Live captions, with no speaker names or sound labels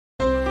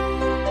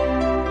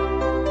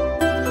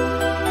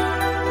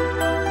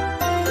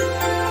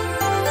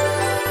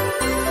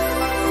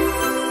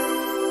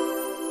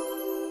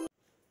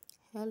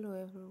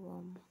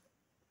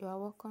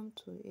Welcome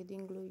to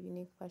Edinglow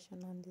Unique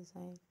Fashion and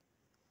Design.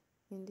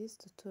 In this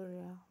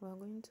tutorial, we are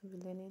going to be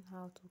learning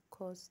how to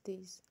cut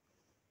this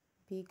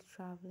big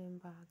traveling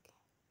bag.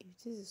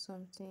 If this is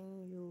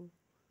something you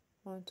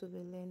want to be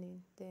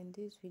learning, then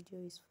this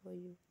video is for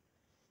you.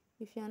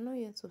 If you are not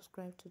yet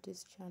subscribed to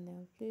this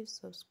channel, please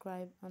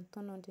subscribe and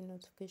turn on the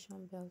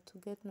notification bell to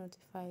get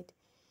notified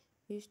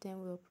each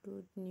time we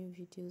upload new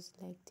videos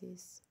like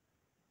this.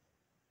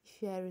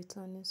 If you are a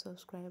returning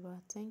subscriber,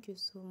 thank you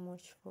so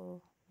much for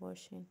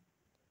watching.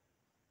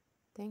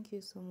 Thank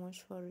you so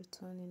much for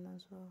returning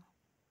as well.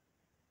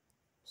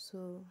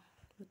 So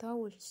without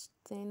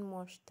wasting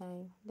much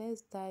time,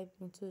 let's dive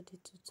into the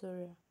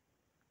tutorial.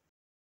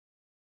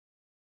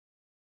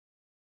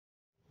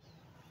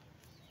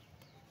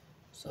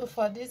 So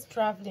for this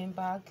traveling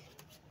bag,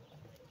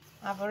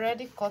 I've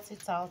already cut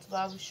it out, but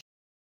I will show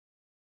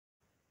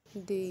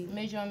the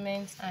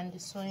measurements and the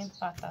sewing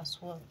part as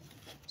well.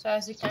 So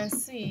as you can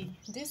see,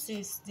 this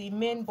is the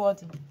main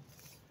body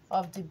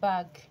of the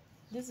bag.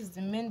 This is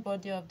the main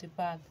body of the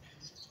bag.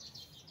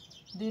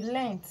 The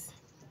length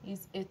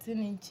is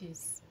 18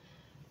 inches,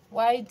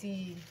 while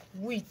the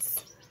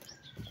width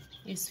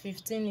is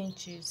 15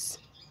 inches.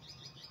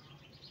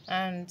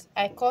 And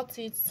I cut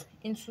it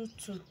into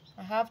two.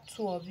 I have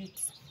two of it.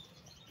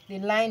 The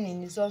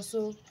lining is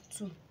also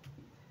two.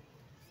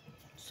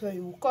 So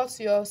you will cut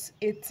yours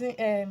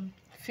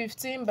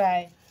 15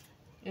 by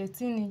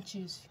 18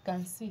 inches. You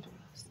can see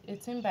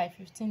 18 by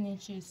 15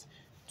 inches,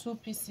 two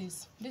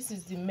pieces. This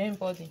is the main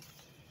body.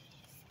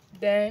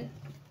 Then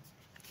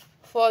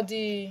for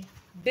the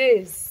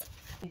base,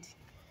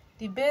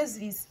 the base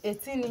is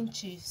 18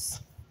 inches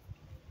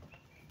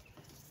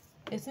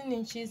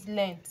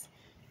length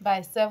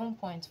by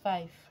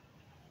 7.5.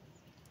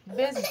 The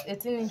base is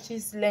 18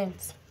 inches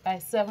length by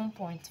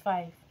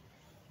 7.5.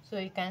 So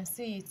you can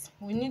see it.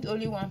 We need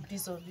only one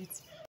piece of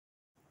it.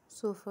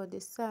 So for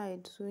the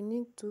sides, we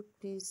need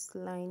 2-piece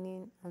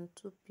lining and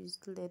 2-piece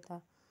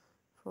leather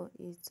for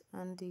it,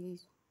 and the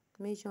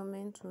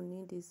measurement we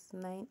need is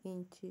 9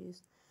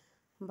 inches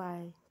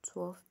by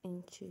 12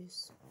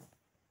 inches.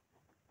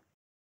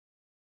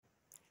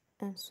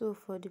 And so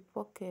for the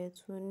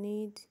pocket, we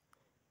need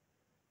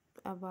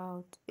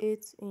about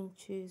 8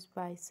 inches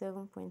by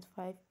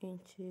 7.5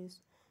 inches,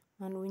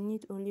 and we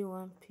need only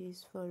one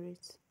piece for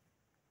it.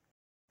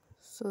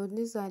 So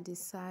these are the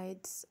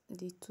sides,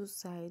 the two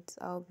sides.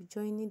 I'll be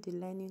joining the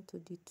lining to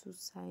the two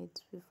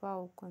sides before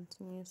I'll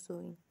continue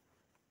sewing.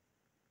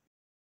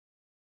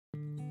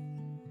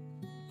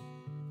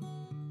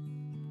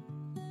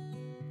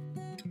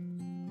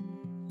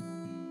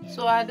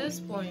 So at this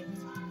point,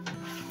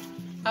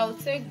 I'll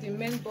take the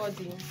main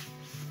body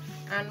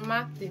and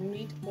mark the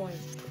midpoint.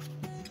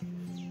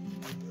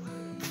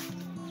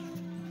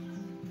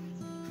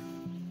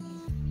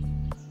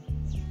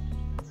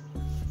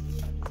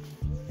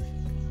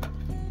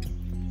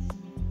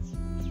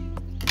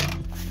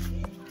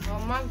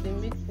 I'll mark the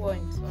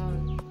midpoint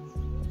on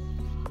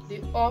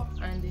the up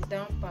and the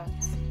down part.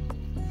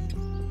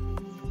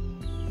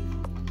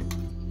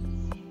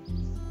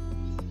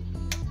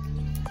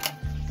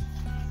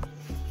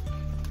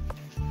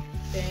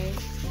 Then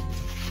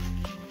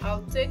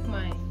I'll take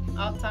my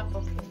outer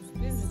pocket.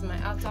 This is my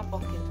outer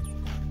pocket.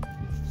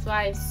 So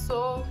I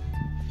sew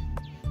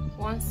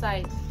one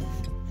side.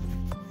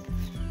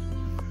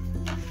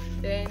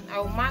 Then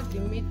I'll mark the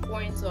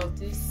midpoint of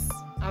this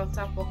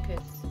outer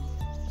pocket.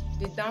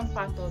 The down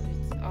part of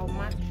it, I'll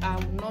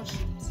notch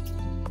it.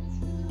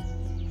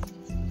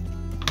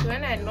 So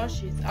when I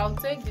notch it, I'll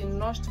take the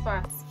notched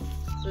part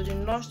to the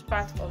notched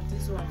part of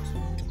this one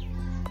too.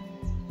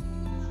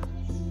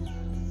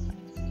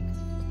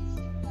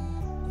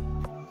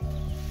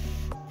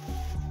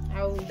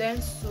 I will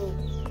then sew.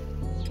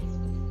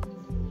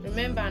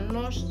 Remember,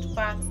 notched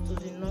part to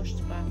the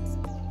notched part.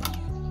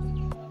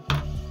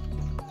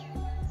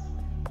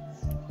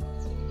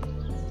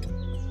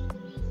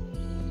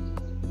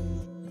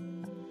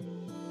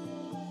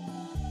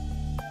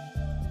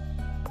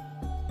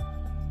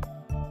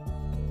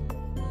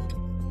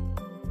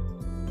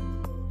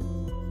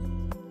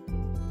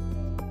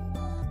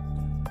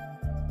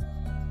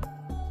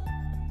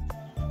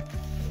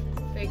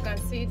 So you can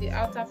see the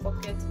outer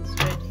pocket is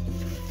ready.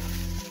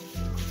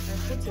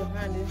 Put your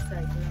hand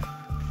inside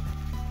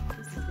now.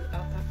 This is the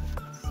outer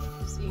pocket.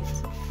 You see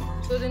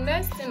it. So the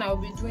next thing I'll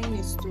be doing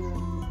is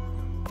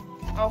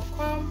I'll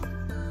come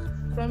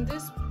from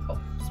this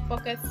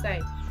pocket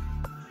side.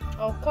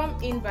 I'll come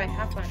in by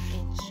half an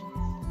inch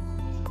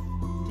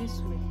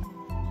this way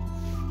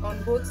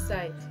on both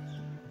sides.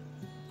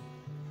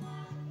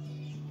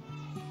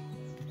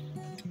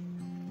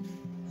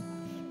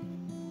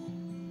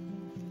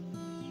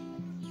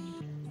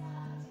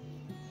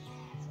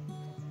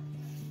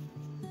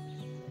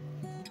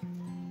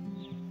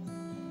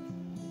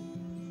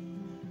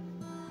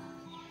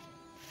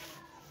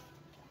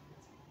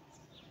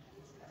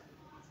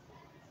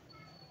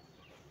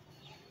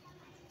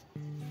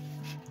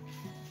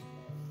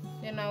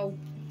 Then I'll,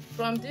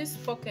 from this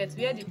pocket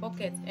where the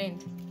pocket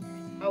ends,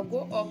 I'll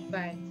go up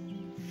by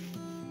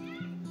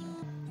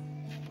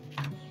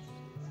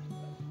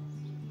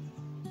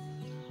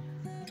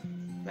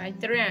by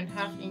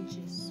 3.5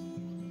 inches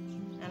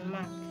and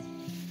mark.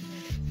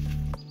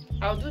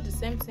 I'll do the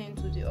same thing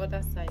to the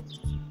other side.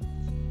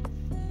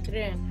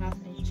 3.5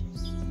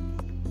 inches.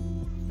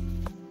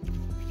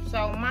 So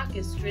I'll mark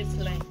a straight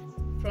line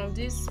from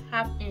this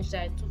 1/2 inch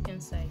that I took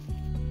inside.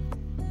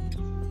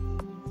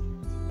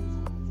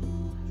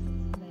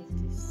 Like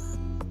this.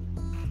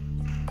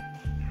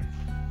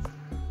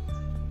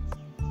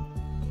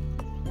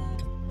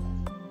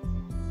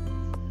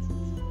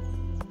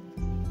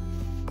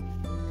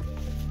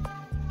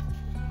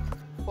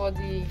 For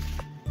the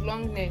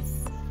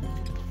longness,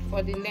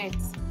 for the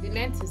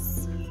length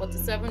is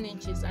 47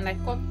 inches and I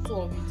cut 2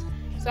 of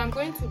it. So I'm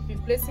going to be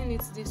placing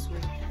it this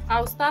way.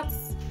 I'll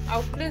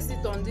place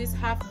it on this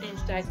 1/2 inch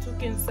that I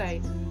took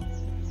inside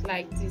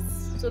like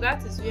this. So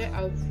that is where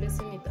I'll be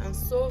placing it and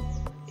sew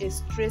a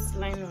straight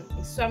line on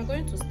it. So I'm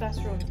going to start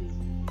from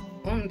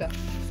the under.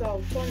 So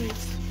I'll turn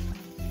it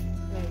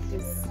like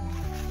this.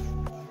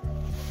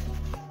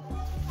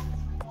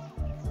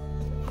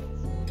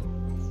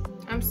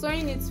 I'm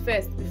sewing it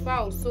first before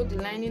I'll sew the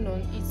lining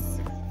on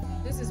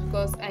it. This is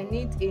because I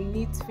need a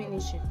neat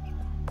finishing.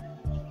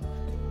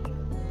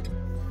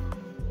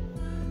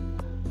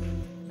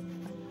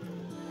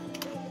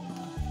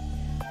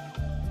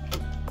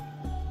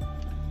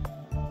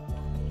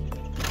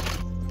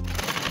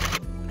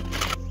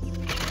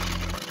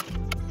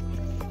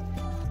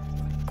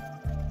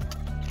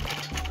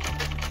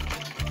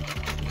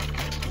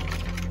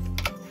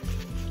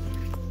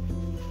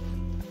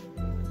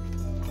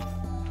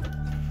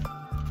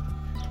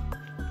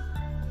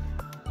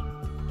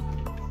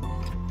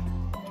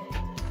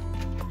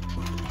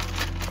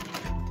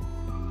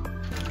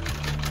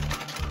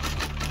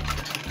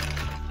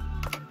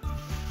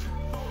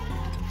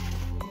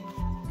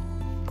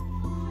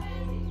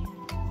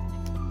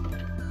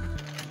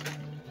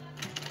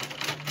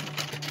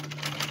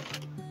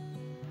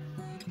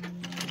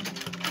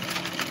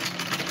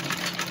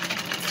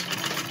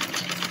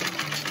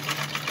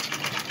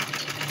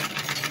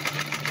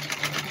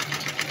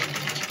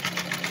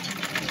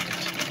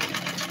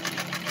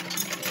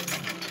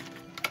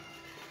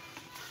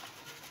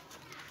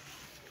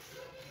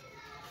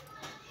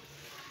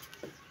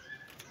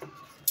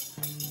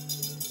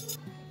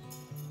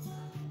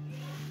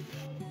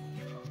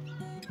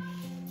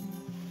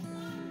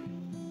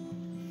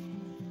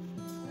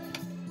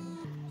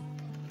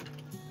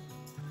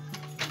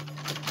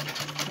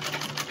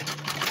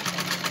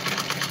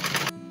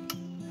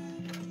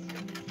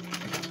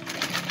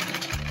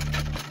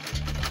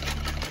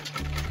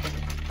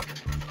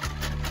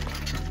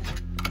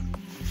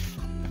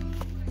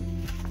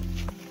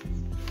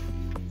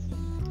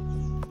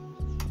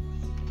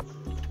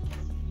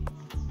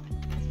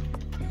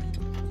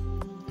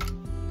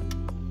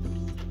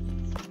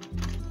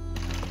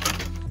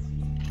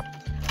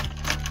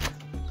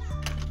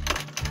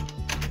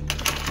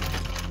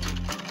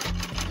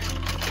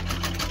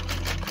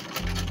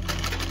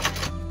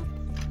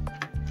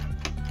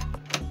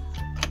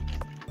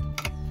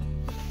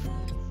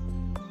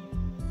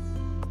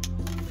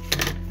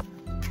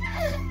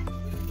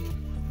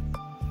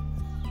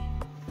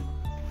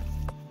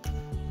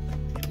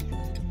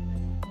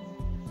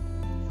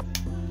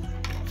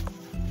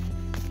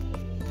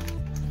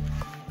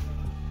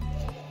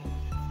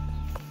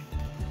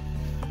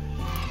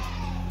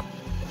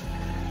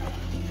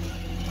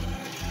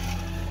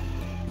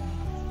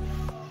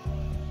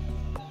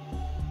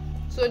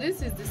 So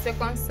this is the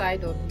second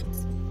side of it.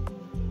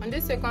 On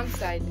this second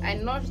side, I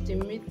notched the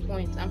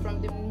midpoint, and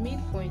from the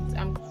midpoint,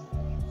 I'm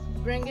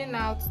bringing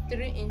out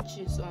 3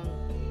 inches on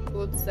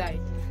both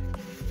sides.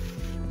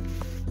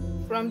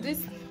 From this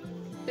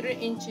 3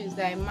 inches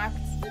that I marked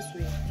this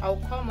way,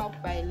 I'll come up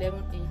by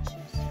 11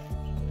 inches.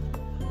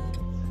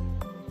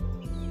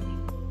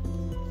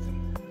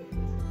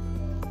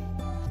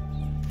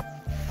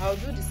 I'll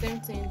do the same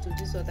thing to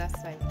this other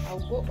side.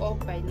 I'll go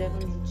up by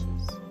 11 inches.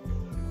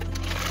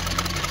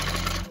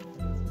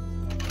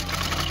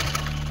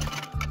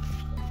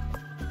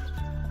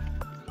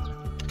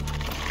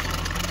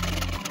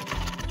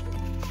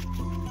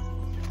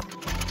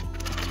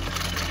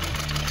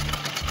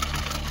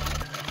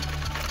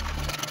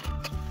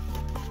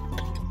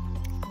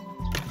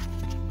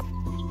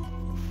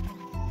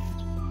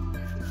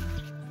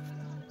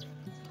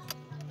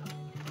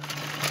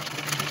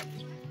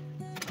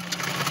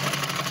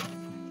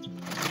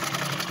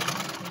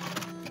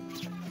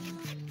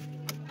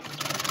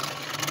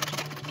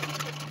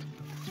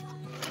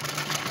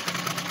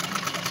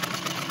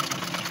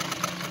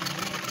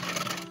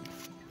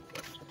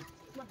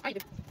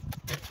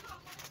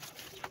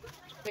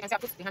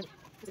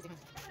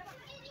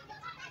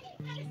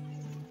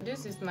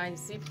 This is my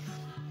zip,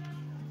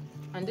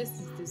 and this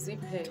is the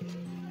zip head,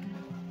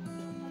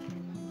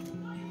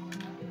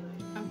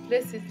 and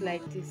place it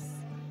like this.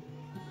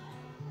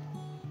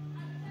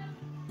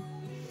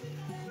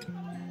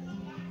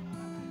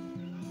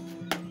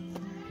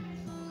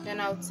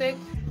 Then I'll take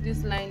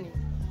this lining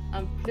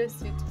and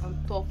place it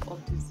on top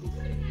of the zip.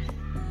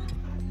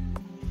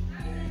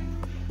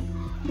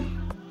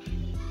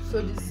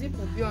 So the zip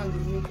will be on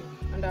the middle.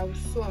 and I will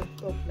sew on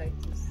top like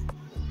this.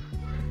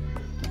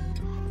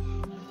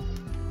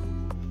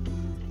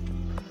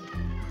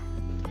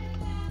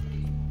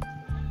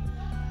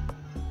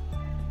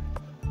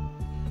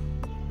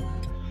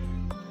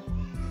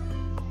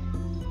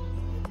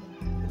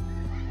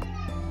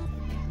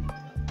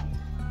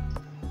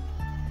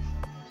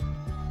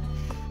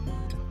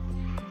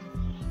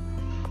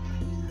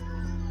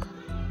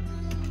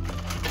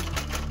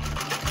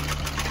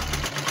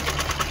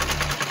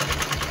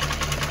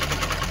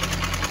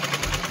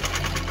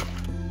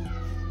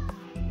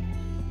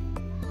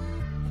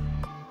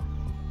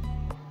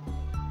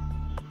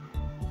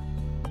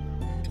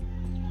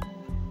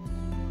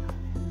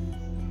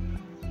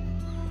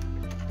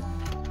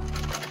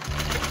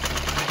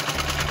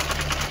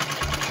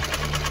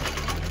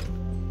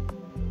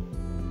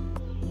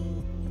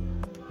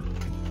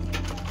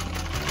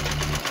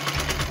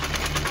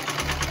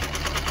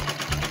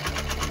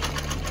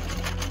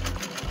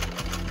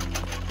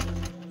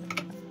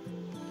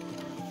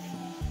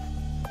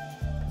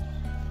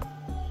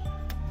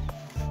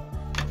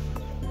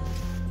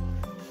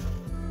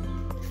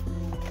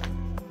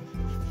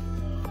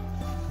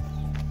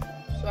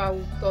 So I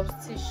will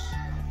top stitch.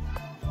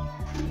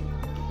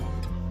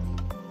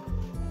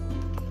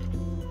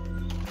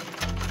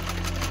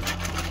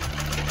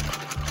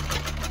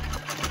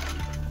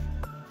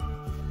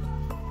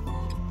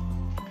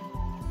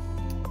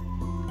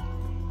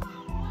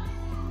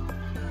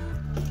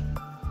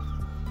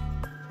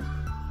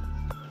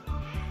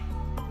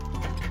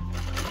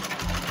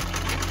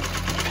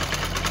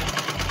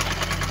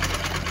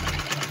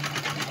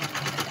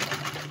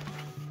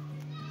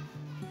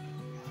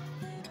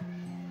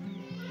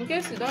 In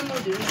case you don't know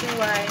the reason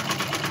why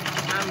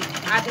I'm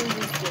adding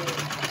this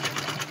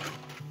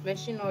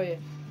machine oil,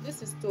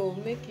 this is to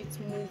make it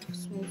move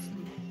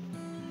smoothly.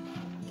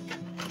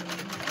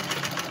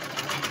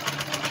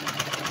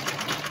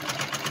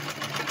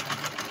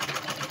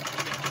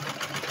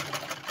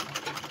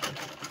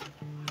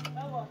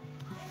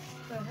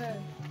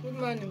 Good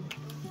morning.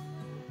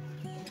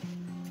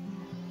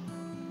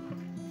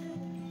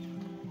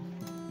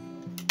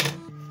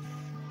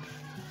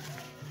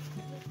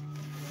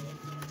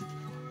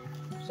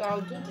 So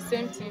I'll do the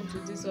same thing to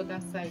this other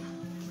side.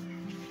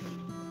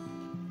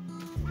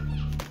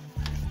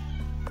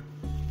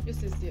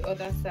 This is the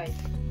other side,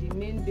 the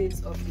main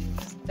base of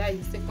it. That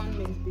is the second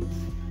main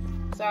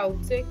base. So I'll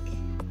take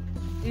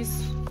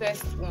this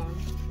first one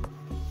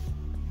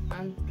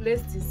and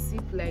place the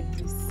zip like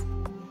this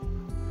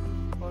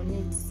on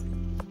it.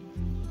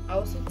 I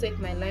also take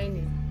my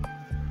lining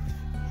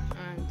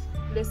and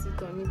place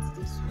it on it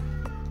this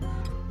way,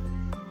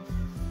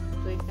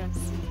 so you can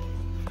see.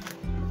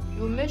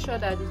 You make sure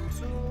that the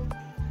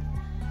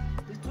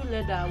two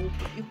leather will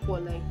be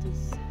equal like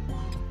this.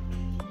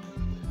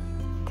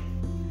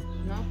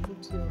 Now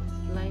put your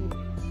lining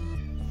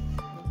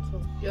on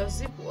top. Your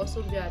zip will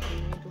also be at the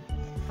middle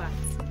part.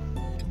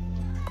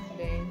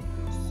 Then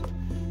you sew.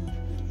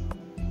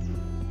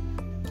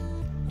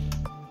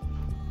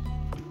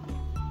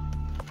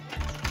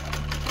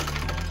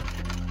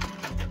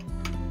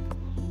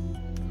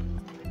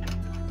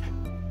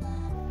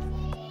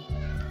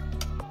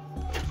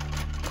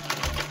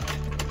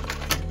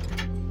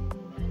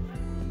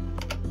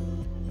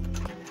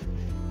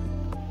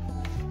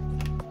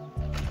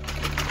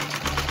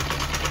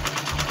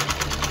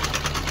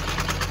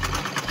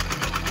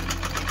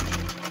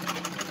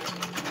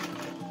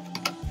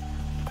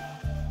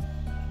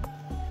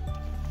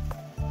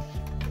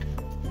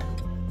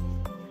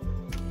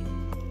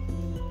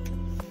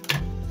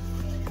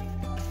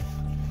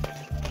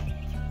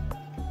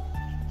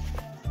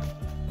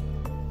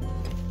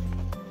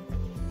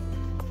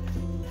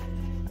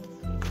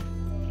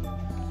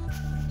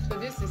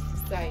 This is the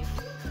side.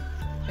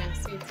 You can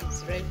see it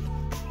is ready.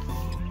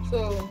 So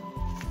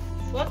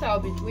what I'll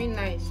be doing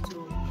now is to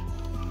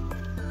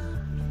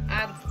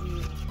add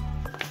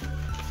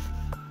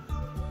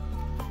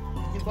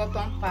the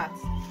bottom part,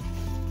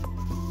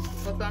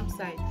 bottom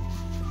side.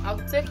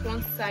 I'll take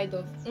one side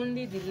of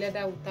only the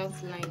leather without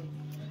lining.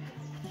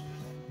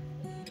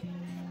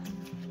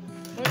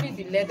 Only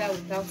the leather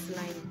without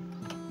lining.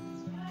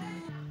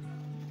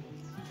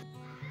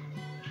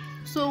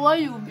 So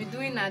what you will be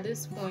doing at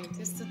this point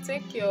is to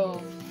take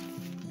your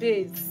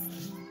base.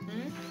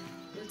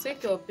 You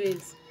take your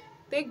base,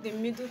 take the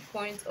middle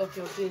point of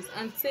your base,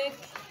 and take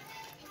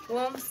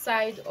one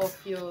side of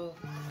your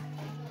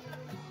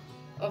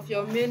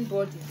main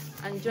body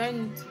and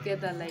join it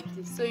together like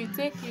this. So you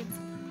take it.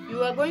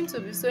 You are going to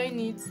be sewing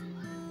it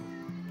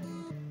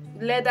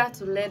leather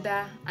to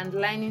leather and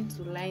lining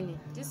to lining.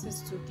 This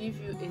is to give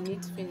you a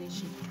neat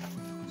finishing.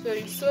 So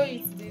you sew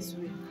it this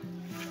way.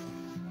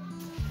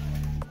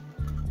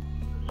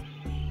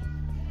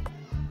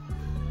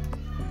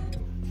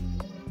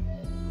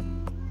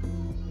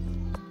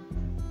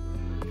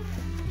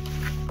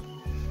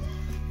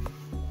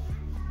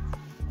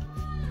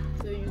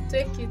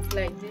 Take it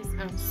like this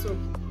and sew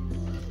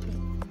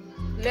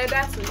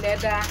leather to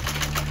leather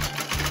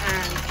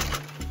and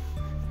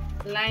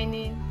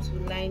lining to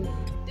lining.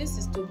 This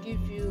is to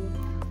give you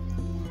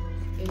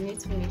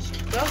almost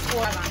finished. Just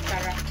one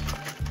Ankara,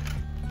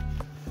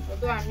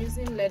 although I'm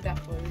using leather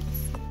for it.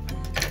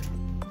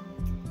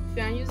 If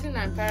you are using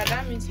Ankara,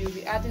 that means you'll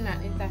be adding an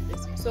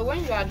interfacing. So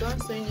when you are done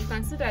sewing, you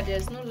can see that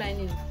there's no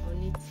lining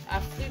on it.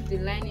 I've flipped the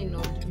lining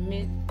of the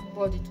main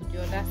body to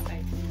the other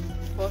side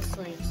before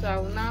sewing. So I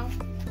will now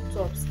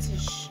top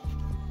stitch.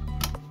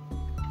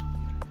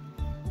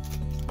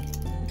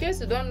 In case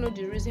you don't know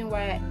the reason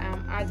why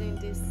I'm adding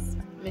this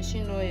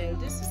machine oil,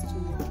 this is to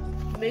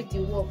make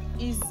the work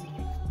easy.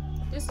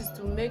 This is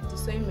to make the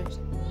sewing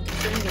machine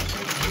to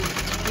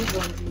move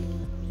on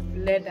the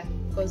leather,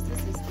 because this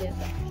is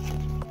leather.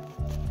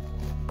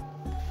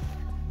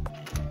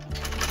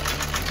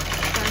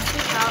 You can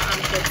see how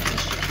I'm top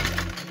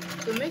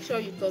stitching. So make sure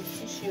you top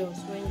stitch yours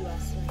when you are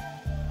sewing.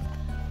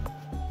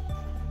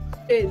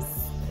 Base.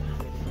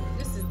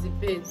 This is the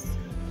base.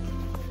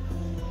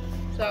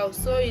 So I'll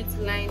sew it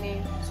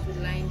lining to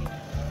lining.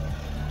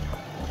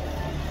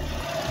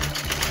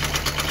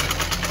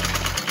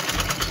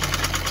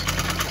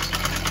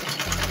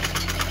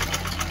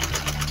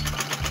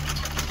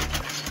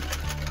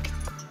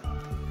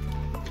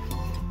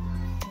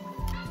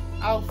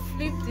 I'll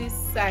flip this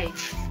side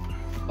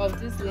of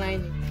this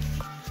lining.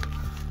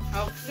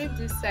 I'll flip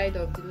this side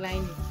of the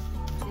lining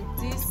to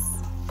this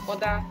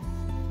other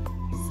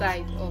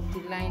side of the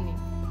lining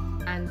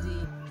and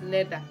the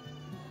leather.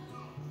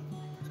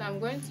 So I'm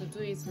going to do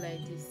it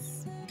like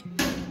this.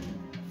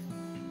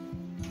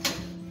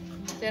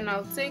 Then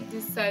I'll take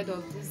this side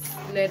of this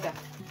leather.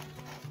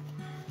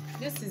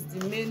 This is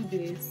the main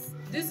base,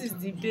 this is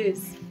the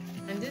base,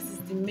 and this is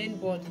the main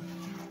body.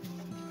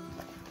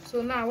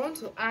 So now I want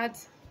to add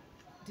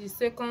the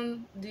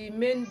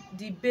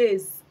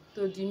base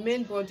to the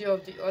main body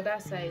of the other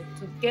side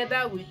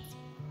together with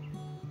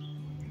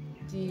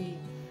the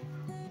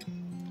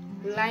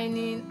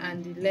lining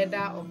and the leather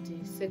of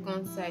the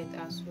second side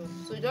as well.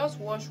 So just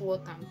watch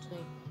what I'm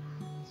doing.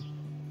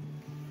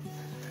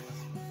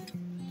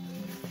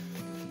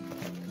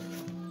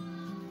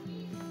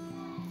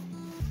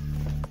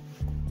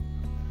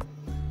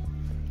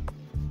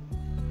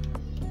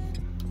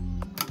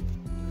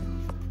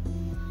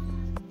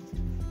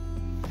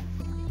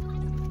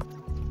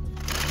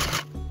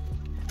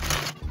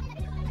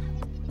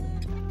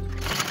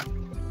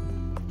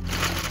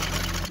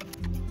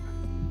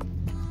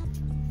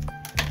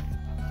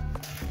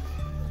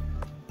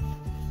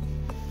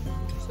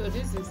 So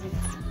this is it.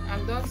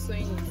 I'm done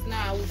sewing it.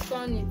 Now I will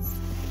turn it.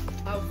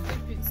 I'll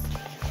flip it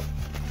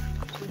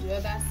to the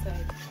other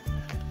side.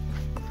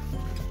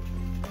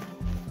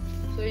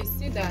 So you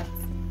see that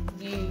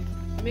the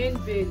main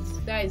base,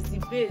 that is the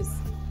base,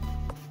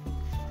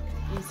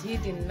 is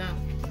hidden now.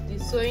 The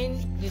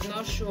sewing did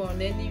not show on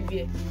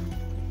anywhere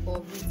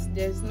of it.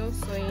 There's no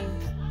sewing,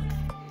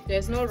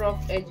 there's no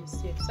rough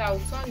edges here. So I'll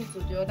turn it to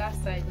the other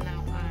side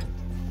now and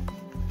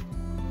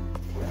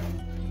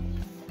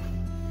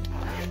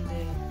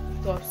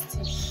top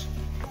stitch.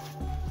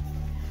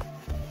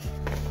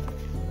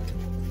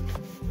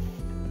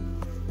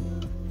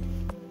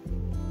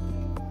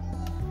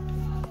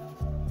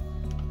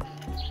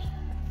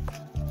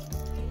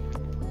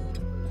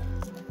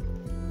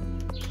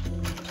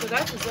 So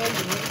that is all you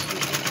need to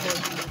do for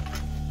the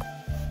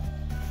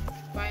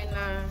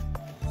final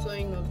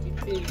sewing of the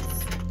base.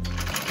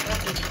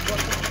 That is the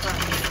bottom part.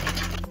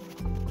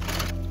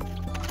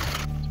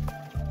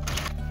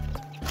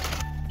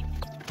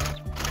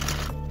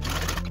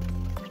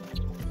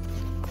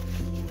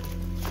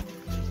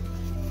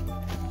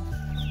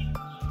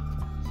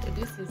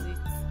 This is it.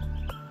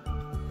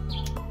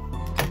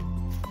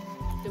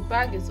 The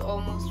bag is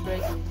almost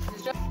ready.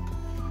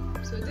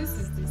 So this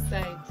is the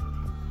side.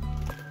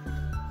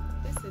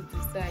 This is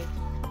the side.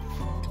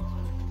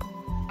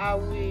 I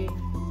will,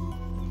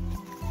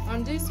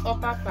 on this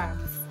upper part,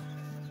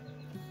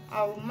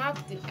 I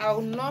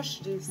will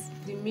notch this,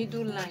 the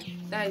middle line.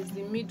 That is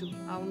the middle.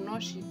 I will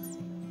notch it.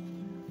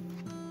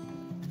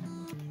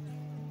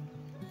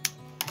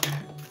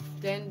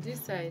 Then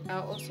this side,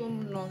 I'll also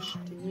notch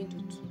the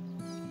middle too.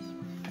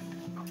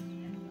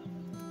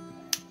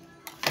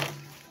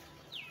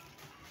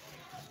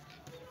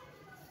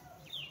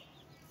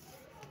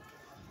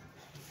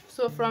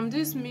 So from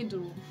this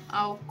middle,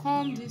 I'll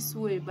come this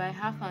way by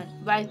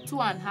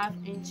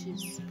 2.5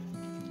 inches.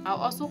 I'll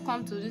also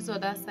come to this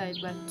other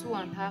side by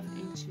 2.5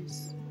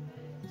 inches.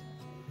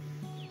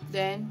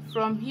 Then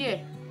from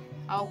here,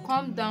 I'll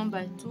come down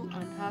by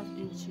 2.5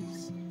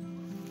 inches.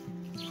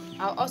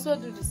 I'll also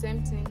do the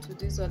same thing to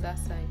this other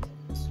side.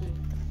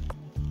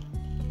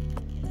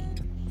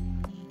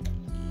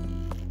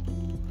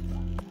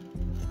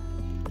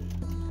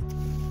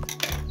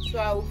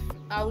 So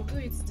I'll do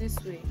it this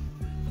way.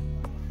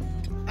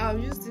 I'll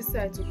use this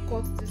side to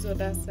cut this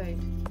other side.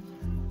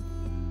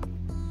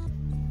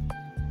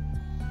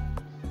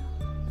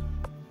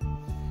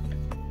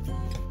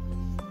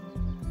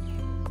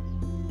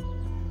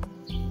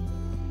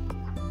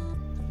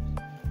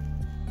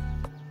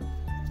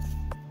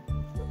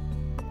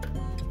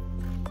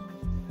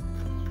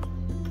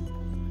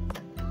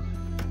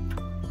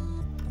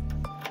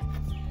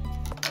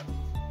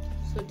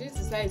 So this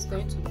is how it's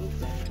going to look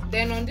like.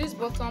 Then on this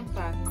bottom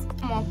part,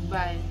 come up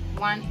by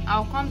one.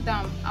 I'll come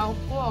down. I'll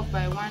go up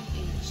by 1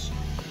 inch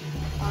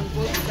on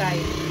both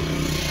sides.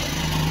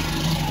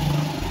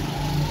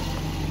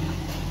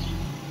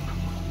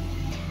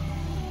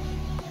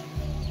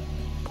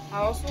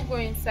 I'll also go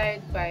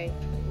inside by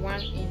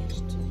 1 inch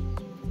too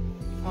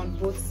on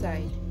both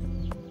sides.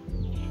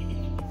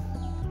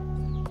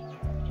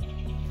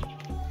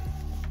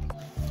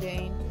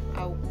 Then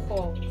I'll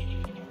curve.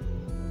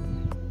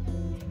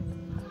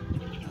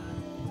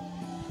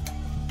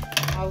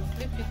 I'll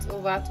flip it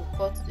over to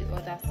cut the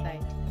other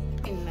side.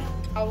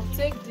 I'll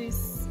take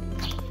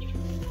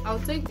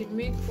the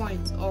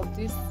midpoint of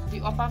this,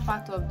 the upper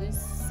part of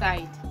this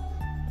side.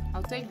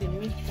 I'll take the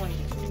midpoint.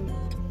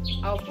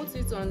 I'll put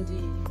it on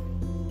the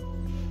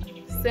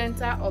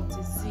center of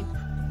the zip.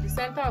 The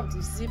center of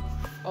the zip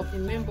of the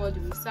main body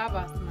will serve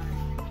as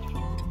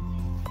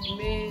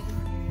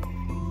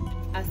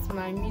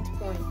my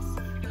midpoint.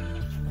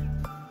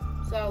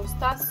 So I'll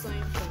start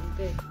sewing from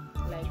there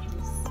like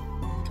this.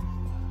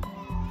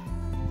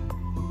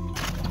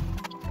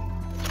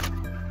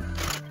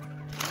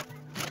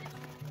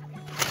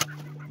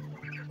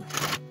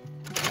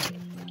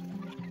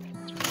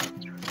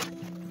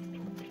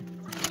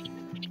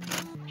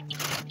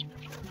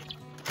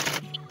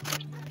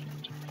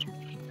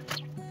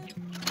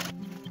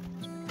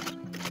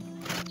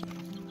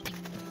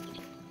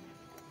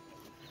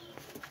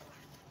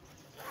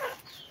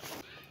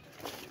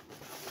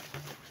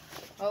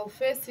 I'll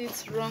face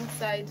it wrong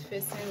side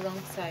facing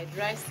wrong side,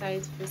 right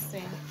side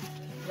facing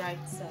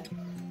right side.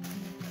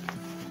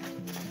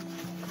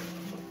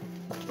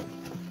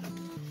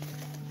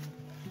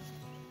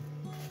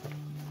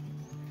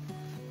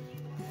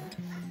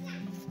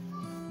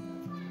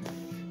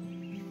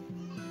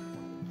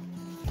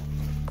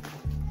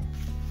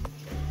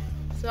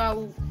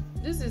 So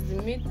this is the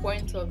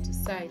midpoint of the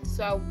side.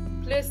 So I'll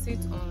place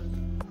it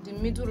on the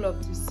middle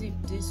of the zip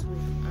this way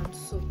and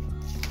sew.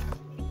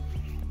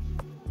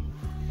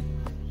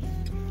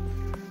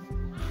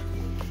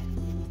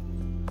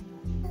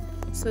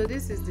 So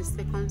this is the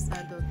second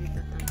side of it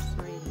that I'm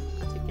sewing.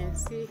 As you can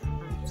see,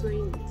 I'm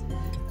sewing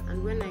it,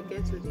 and when I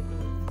get to the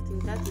end, I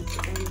think that is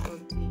the end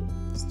of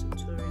this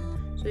tutorial.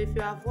 So if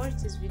you have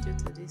watched this video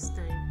to this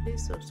time,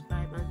 please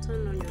subscribe and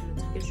turn on your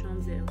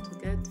notification bell to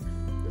get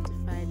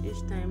notified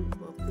each time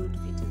we upload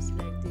videos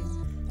like this.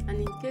 And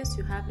in case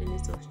you have any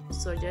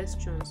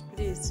suggestions,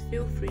 please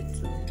feel free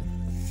to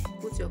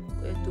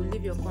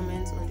leave your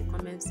comments on the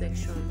comment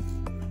section.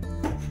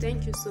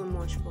 Thank you so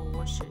much for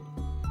watching.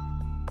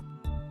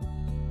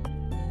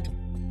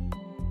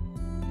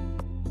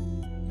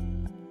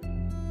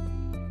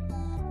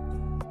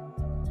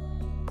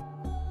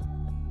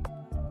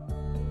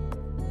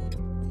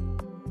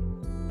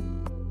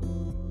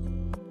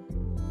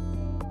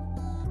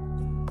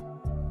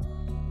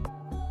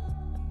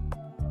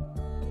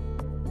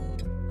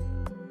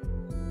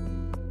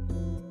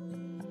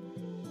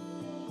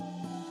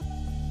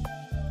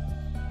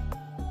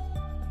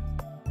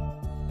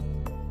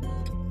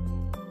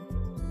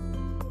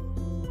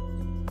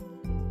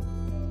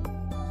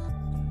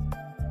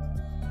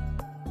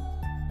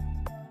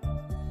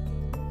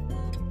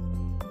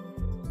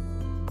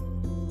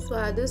 So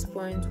at this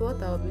point,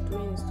 what I'll be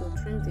doing is to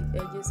trim the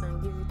edges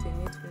and give it a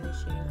neat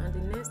finishing. And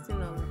the next thing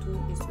I will do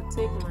is to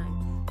take my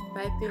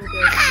piping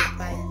belt to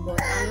pipe, but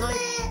I'm not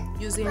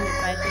using a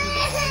piping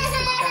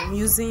belt.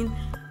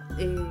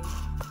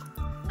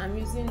 I'm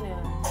using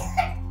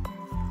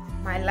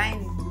my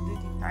lining to do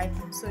the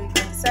piping. So you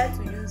can decide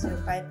to use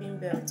your piping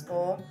belt,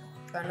 or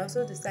you can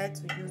also decide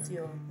to use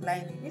your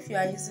lining. If you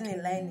are using a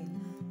lining,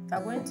 you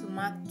are going to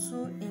mark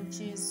 2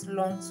 inches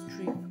long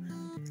strip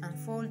and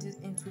fold it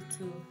into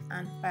 2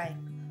 and pipe.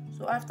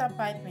 So after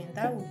piping,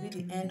 that will be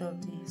the end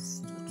of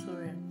this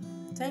tutorial.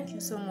 Thank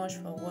you so much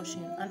for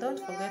watching, and don't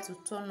forget to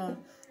turn on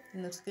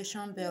the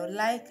notification bell,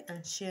 like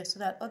and share, so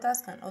that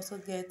others can also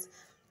get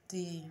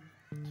the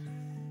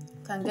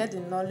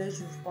knowledge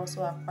you've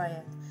also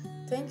acquired.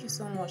 Thank you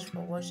so much for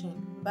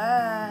watching.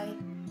 Bye.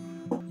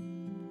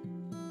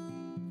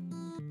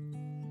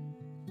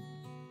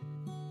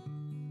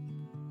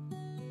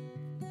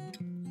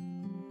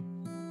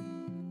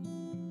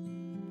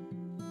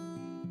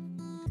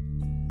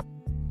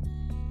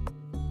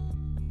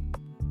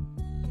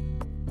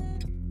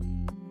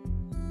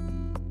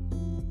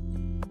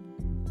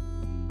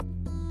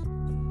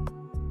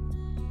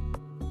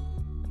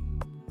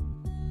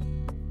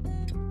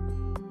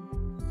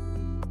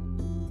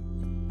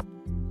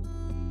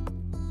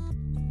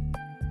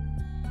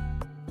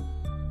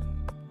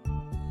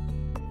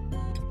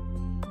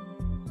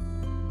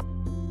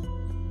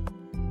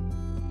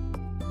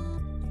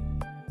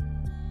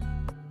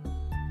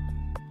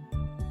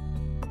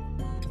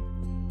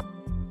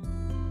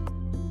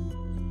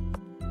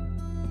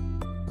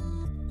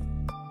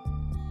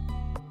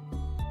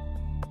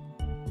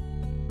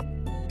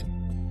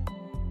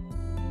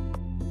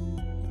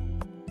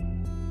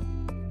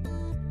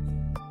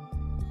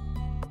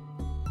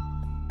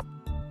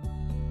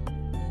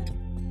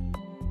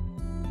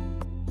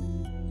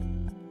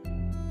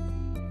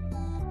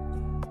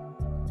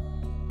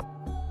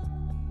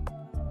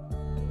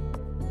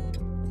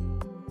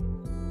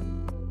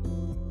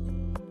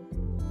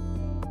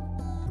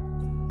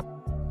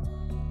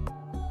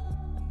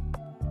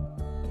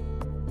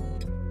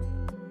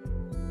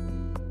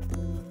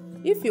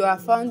 If you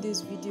have found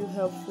this video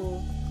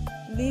helpful,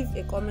 leave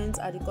a comment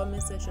at the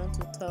comment section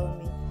to tell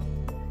me.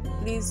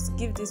 Please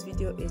give this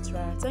video a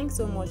try. Thanks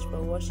so much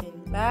for watching.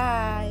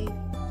 Bye.